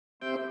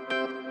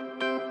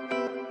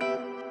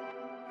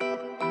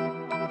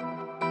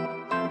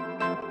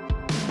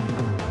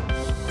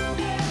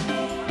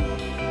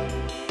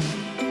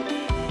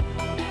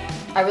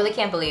I really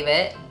can't believe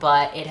it,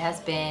 but it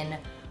has been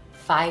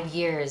 5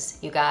 years,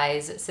 you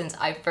guys, since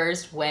I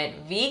first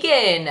went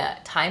vegan.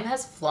 Time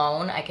has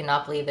flown. I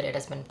cannot believe that it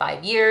has been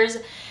 5 years.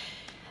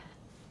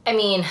 I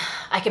mean,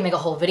 I can make a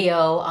whole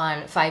video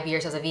on 5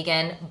 years as a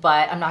vegan,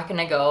 but I'm not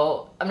gonna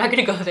go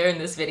there in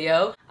this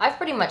video. I've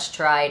pretty much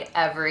tried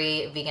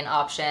every vegan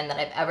option that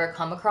I've ever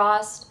come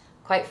across.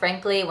 Quite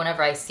frankly,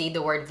 whenever I see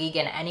the word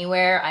vegan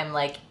anywhere, I'm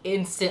like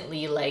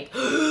instantly like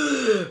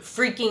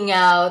freaking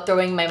out,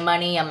 throwing my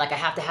money. I'm like, I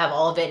have to have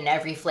all of it in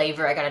every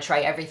flavor. I gotta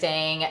try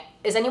everything.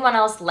 Is anyone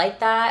else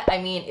like that?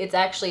 I mean, it's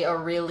actually a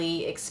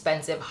really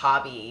expensive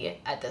hobby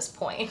at this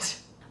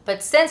point.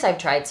 But since I've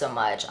tried so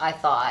much, I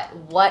thought,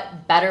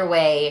 what better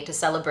way to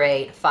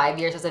celebrate 5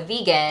 years as a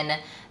vegan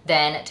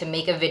than to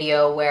make a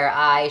video where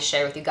I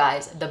share with you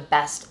guys the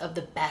best of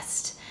the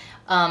best.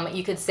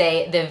 You could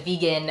say the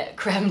vegan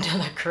creme de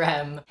la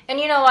creme. And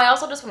you know, I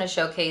also just want to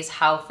showcase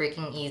how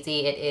freaking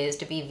easy it is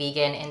to be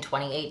vegan in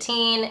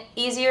 2018.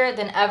 Easier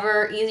than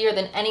ever, easier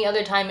than any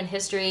other time in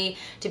history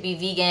to be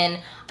vegan.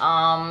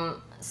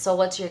 So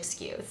what's your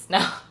excuse?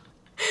 No.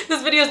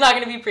 This video is not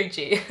going to be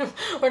preachy.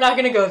 We're not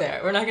going to go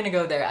there. We're not going to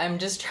go there. I'm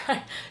just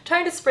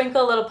trying to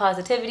sprinkle a little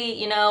positivity,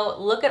 you know,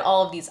 look at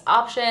all of these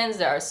options.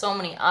 There are so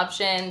many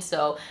options.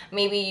 So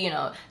maybe, you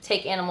know,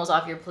 take animals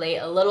off your plate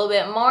a little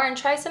bit more and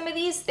try some of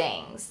these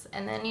things.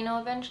 And then, you know,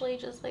 eventually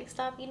just like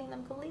stop eating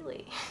them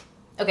completely.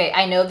 Okay,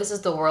 I know this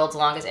is the world's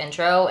longest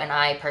intro, and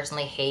I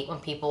personally hate when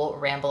people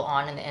ramble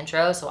on in the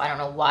intro, so I don't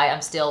know why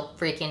I'm still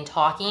freaking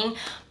talking,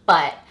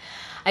 but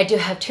I do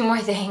have 2 more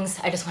things.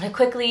 I just want to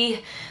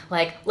quickly,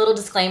 like, little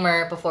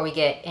disclaimer before we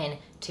get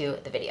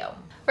into the video.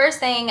 First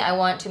thing I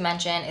want to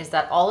mention is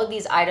that all of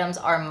these items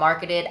are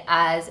marketed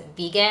as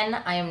vegan.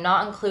 I am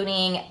not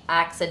including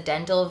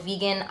accidental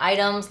vegan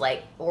items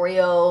like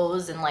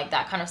Oreos and like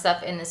that kind of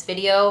stuff in this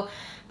video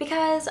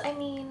because, I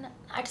mean,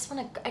 I just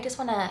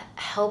want to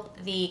help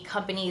the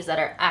companies that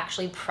are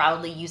actually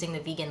proudly using the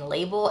vegan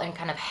label and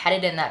kind of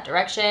headed in that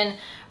direction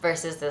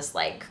versus this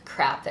like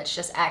crap that's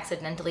just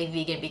accidentally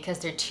vegan because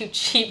they're too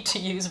cheap to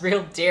use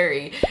real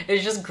dairy.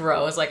 It's just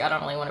gross. Like, I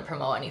don't really want to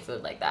promote any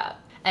food like that.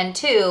 And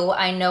 2,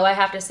 I know I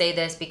have to say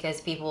this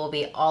because people will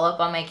be all up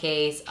on my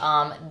case.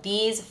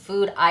 These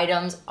food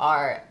items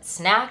are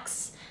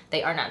snacks.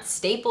 They are not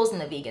staples in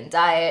the vegan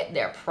diet.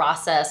 They're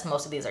processed.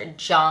 Most of these are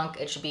junk.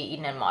 It should be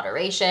eaten in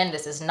moderation.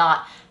 This is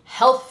not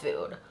health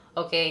food,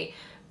 okay?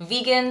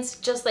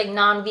 Vegans, just like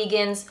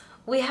non-vegans,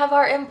 we have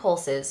our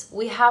impulses.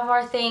 We have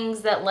our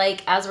things that,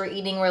 like, as we're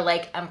eating, we're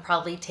like, I'm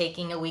probably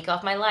taking a week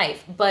off my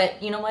life.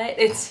 But you know what?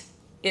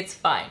 It's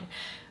fine.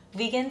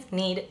 Vegans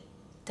need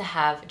to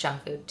have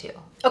junk food too.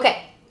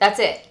 Okay, that's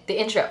it. The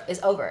intro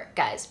is over,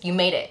 guys. You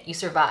made it. You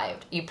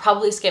survived. You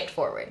probably skipped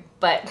forward,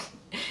 but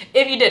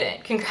if you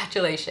didn't,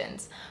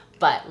 congratulations.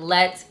 But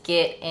let's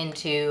get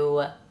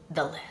into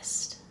the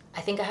list.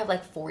 I think I have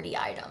like 40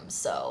 items,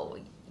 so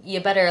you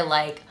better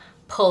like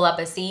pull up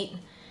a seat,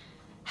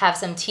 have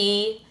some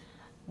tea,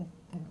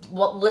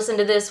 listen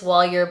to this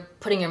while you're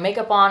putting your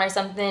makeup on or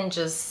something.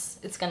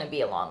 Just, it's gonna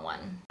be a long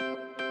one.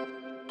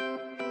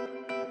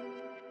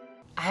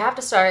 I have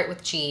to start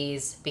with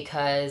cheese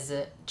because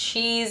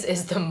cheese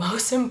is the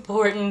most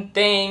important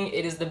thing.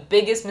 It is the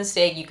biggest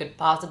mistake you could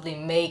possibly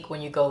make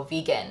when you go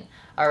vegan,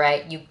 all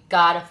right? You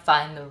gotta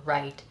find the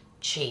right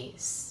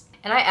cheese.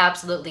 And I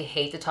absolutely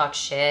hate to talk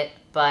shit,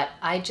 but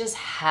I just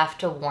have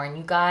to warn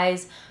you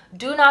guys,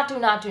 do not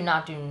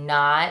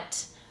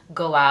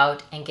go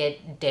out and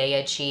get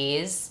Daiya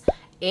cheese.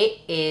 It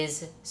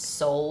is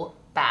so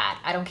bad.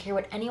 I don't care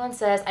what anyone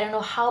says. I don't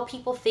know how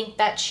people think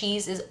that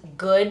cheese is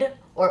good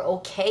or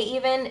okay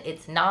even.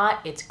 It's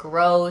not. It's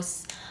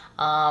gross.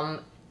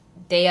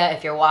 Daiya,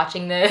 if you're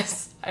watching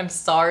this, I'm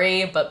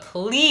sorry, but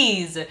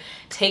please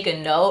take a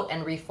note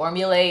and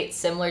reformulate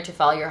similar to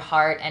Follow Your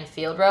Heart and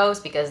Field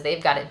Roast because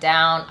they've got it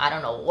down. I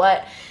don't know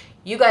what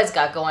you guys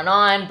got going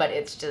on, but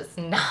it's just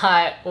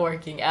not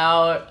working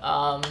out.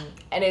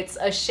 And it's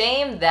a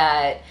shame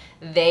that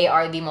they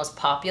are the most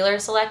popular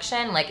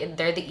selection. Like,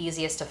 they're the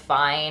easiest to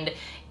find.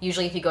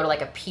 Usually if you go to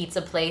like a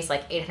pizza place,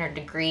 like 800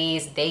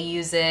 Degrees, they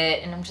use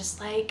it. And I'm just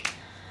like,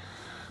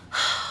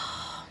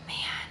 oh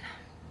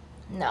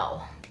man,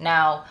 no.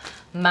 Now,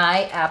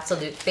 my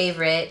absolute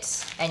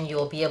favorite, and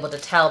you'll be able to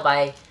tell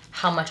by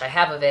how much I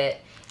have of it,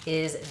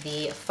 is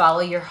the Follow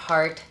Your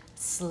Heart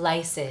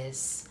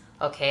slices,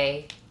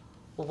 okay?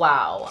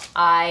 Wow,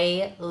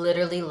 I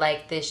literally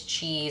like this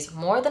cheese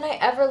more than I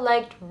ever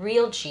liked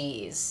real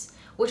cheese,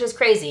 which is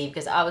crazy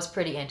because I was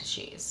pretty into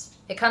cheese.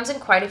 It comes in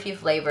quite a few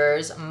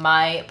flavors.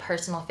 My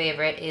personal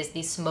favorite is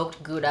the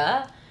smoked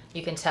Gouda.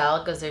 You can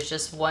tell because there's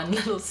just one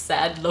little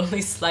sad,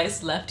 lonely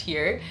slice left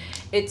here.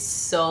 It's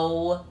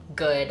so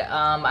good.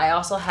 I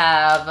also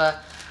have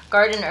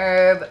garden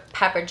herb,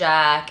 pepper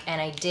jack, and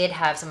I did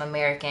have some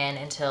American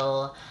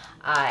until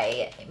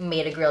I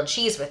made a grilled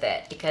cheese with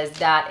it because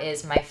that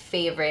is my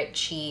favorite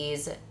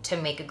cheese to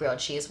make a grilled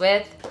cheese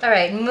with. All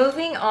right,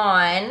 moving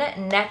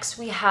on. Next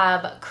we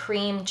have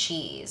cream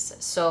cheese.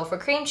 So for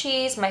cream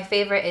cheese, my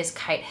favorite is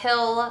Kite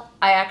Hill.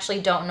 I actually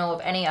don't know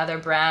of any other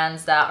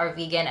brands that are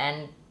vegan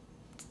and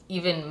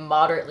even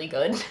moderately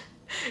good.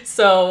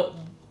 So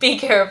be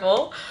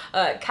careful.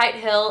 Kite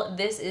Hill,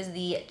 this is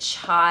the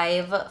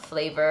chive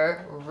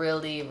flavor,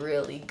 really,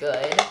 really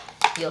good.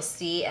 You'll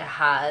see it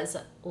has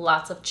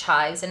lots of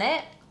chives in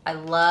it. I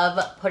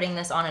love putting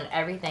this on an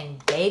everything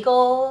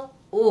bagel.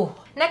 Ooh.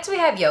 Next we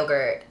have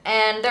yogurt,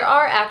 and there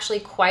are actually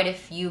quite a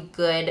few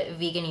good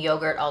vegan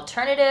yogurt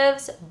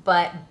alternatives,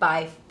 but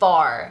by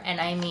far,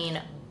 and I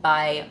mean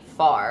by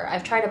far,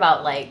 I've tried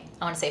about like,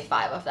 I want to say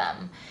 5 of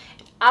them.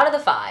 Out of the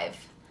 5,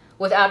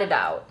 without a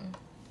doubt,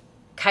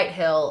 Kite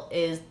Hill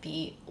is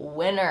the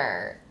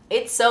winner.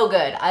 It's so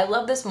good. I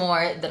love this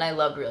more than I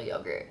loved real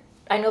yogurt.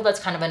 I know that's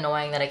kind of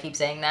annoying that I keep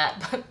saying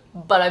that,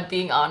 but I'm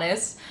being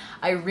honest.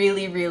 I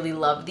really, really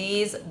love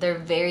these. They're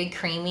very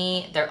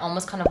creamy. They're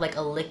almost kind of like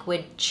a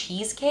liquid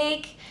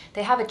cheesecake.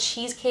 They have a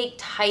cheesecake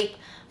type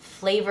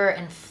flavor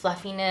and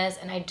fluffiness,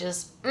 and I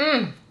just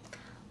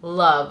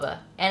love.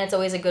 And it's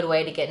always a good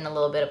way to get in a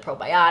little bit of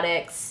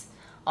probiotics,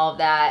 all of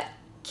that.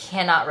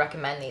 Cannot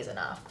recommend these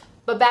enough.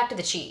 But back to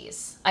the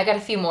cheese. I got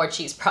a few more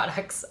cheese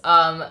products.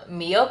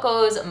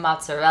 Miyoko's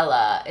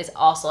mozzarella is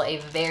also a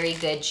very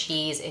good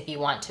cheese if you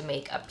want to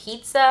make a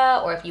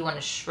pizza or if you want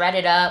to shred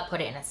it up, put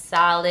it in a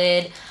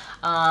salad.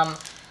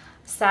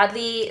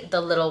 Sadly,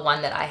 the little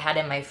one that I had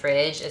in my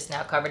fridge is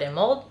now covered in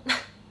mold.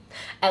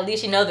 At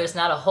least you know there's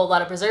not a whole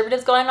lot of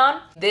preservatives going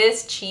on.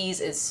 This cheese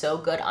is so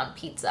good on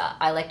pizza.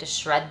 I like to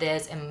shred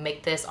this and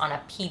make this on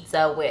a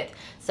pizza with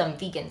some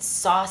vegan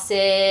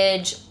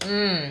sausage.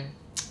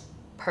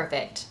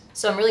 Perfect.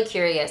 So I'm really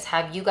curious,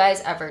 have you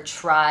guys ever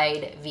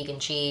tried vegan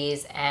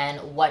cheese,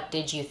 and what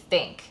did you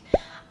think?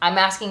 I'm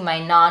asking my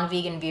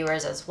non-vegan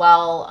viewers as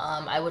well.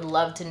 I would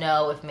love to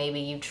know if maybe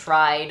you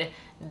tried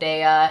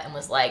Daiya and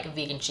was like,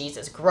 vegan cheese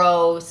is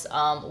gross.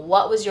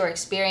 What was your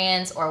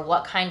experience, or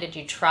what kind did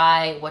you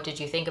try? What did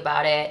you think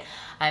about it?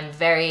 I'm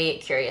very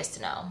curious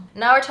to know.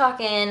 Now we're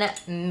talking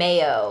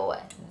mayo.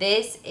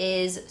 This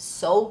is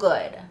so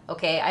good,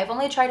 okay? I've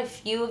only tried a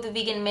few of the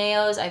vegan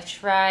mayos. I've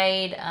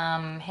tried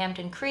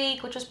Hampton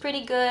Creek, which was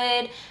pretty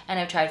good, and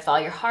I've tried Follow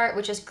Your Heart,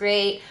 which is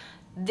great.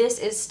 This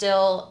is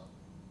still,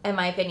 in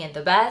my opinion,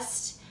 the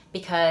best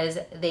because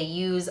they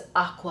use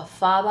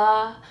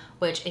aquafaba,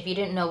 which if you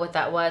didn't know what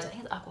that was, I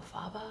think it's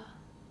aquafaba?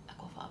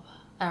 Aquafaba.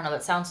 I don't know,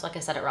 that sounds like I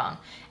said it wrong.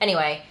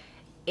 Anyway,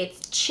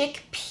 it's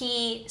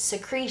chickpea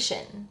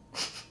secretion.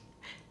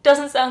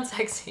 Doesn't sound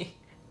sexy,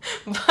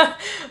 but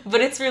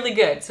it's really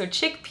good. So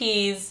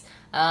chickpeas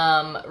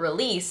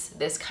release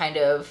this kind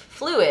of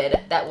fluid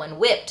that when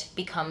whipped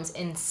becomes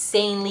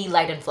insanely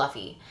light and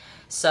fluffy.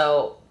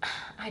 So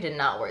I did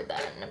not word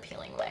that in an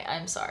appealing way.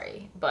 I'm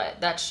sorry,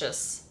 but that's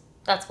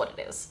what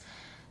it is.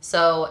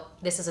 So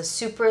this is a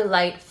super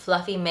light,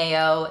 fluffy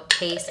mayo.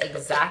 Tastes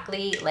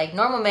exactly like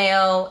normal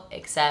mayo,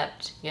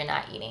 except you're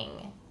not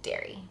eating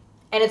dairy.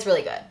 And it's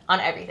really good on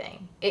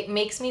everything. It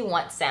makes me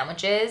want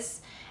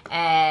sandwiches,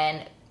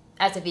 and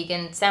as a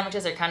vegan,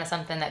 sandwiches are kind of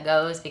something that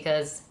goes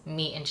because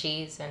meat and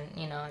cheese, and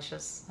you know, it's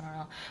just, I don't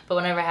know. But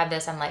whenever I have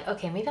this, I'm like,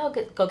 okay, maybe I'll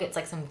go get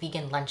like some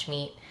vegan lunch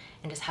meat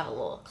and just have a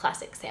little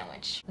classic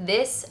sandwich.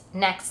 This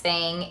next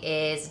thing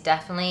is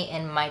definitely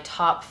in my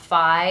top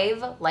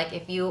 5. Like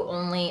if you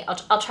only,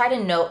 I'll try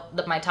to note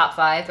my top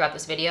 5 throughout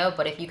this video,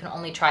 but if you can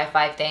only try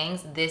 5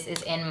 things, this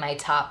is in my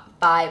top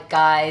 5,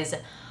 guys.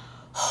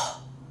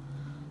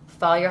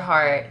 Follow Your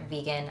Heart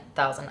vegan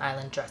Thousand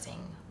Island dressing.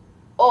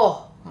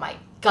 Oh my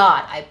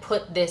God, I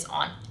put this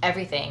on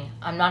everything.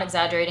 I'm not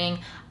exaggerating.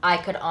 I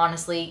could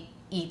honestly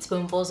eat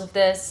spoonfuls of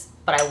this,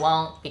 but I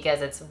won't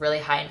because it's really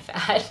high in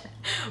fat.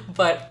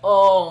 But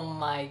oh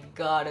my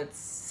God, it's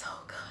so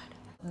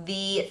good.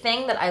 The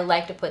thing that I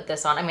like to put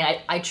this on, I mean,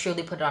 I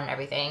truly put it on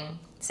everything.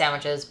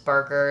 Sandwiches,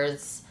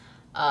 burgers,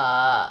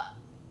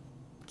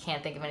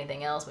 can't think of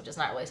anything else, which is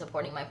not really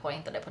supporting my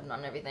point that I put it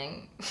on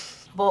everything.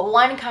 But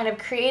one kind of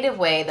creative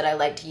way that I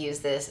like to use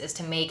this is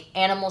to make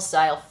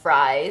animal-style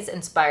fries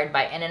inspired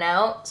by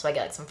In-N-Out. So I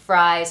get like some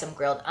fries, some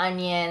grilled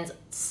onions,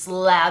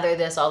 slather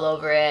this all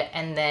over it,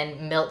 and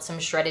then melt some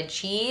shredded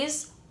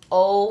cheese.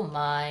 Oh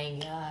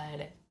my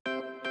God.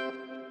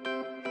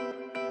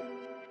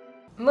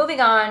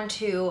 Moving on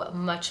to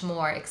much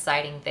more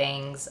exciting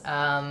things.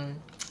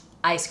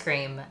 Ice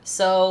cream.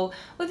 So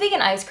with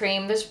vegan ice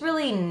cream, there's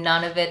really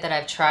none of it that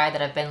I've tried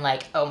that I've been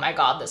like, oh my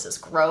God, this is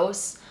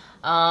gross.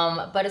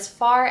 But as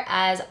far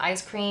as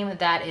ice cream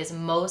that is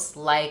most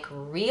like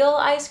real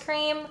ice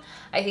cream,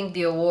 I think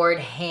the award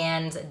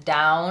hands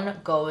down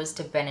goes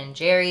to Ben &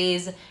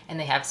 Jerry's, and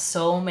they have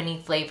so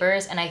many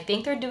flavors, and I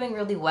think they're doing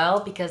really well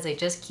because they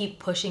just keep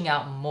pushing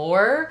out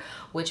more,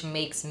 which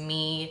makes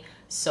me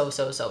so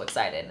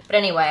excited. But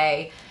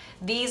anyway,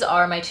 these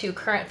are my 2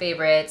 current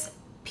favorites,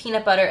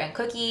 peanut butter and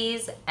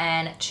cookies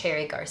and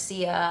Cherry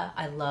Garcia.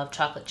 I love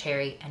chocolate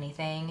cherry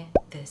anything.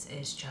 This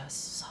is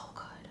just so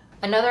good.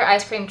 Another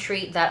ice cream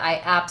treat that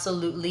I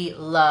absolutely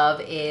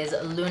love is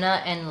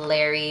Luna and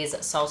Larry's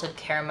salted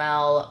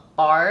caramel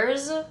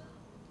bars.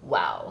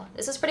 Wow.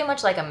 This is pretty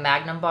much like a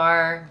Magnum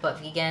bar, but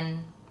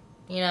vegan,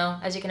 you know,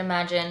 as you can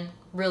imagine.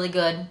 really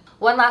good.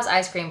 One last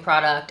ice cream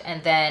product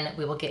and then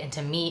we will get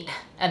into meat,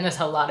 and there's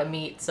a lot of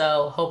meat,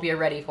 so hope you're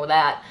ready for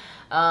that.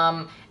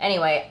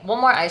 Anyway, one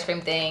more ice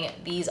cream thing.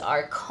 These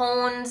are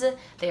cones.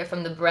 They are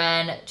from the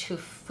brand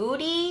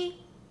Tofutti.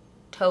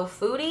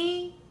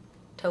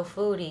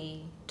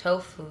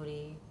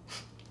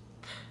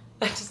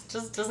 That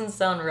just doesn't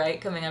sound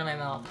right coming out of my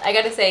mouth. I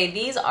gotta say,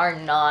 these are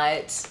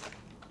not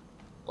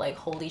like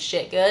holy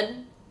shit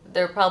good.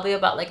 They're probably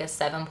about like a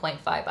 7.5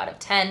 out of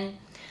 10,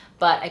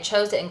 but I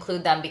chose to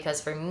include them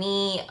because for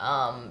me,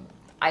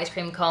 ice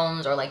cream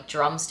cones or like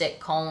drumstick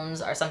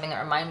cones are something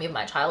that remind me of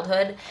my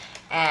childhood.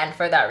 And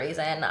for that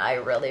reason, I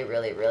really,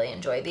 really, really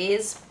enjoy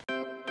these.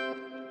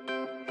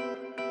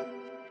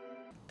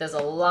 There's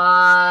a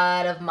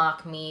lot of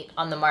mock meat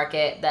on the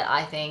market that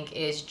I think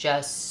is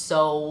just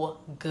so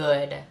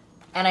good.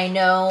 And I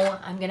know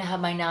I'm gonna have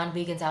my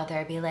non-vegans out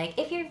there be like,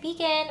 if you're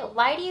vegan,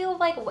 why do you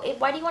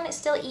want to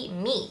still eat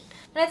meat?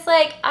 And it's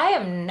like, I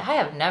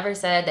have never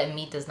said that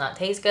meat does not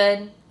taste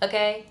good,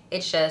 okay?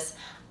 It's just,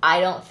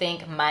 I don't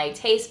think my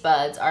taste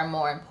buds are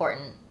more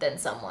important than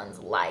someone's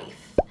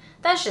life.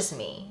 That's just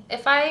me.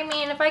 If I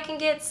can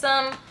get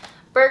some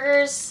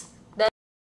burgers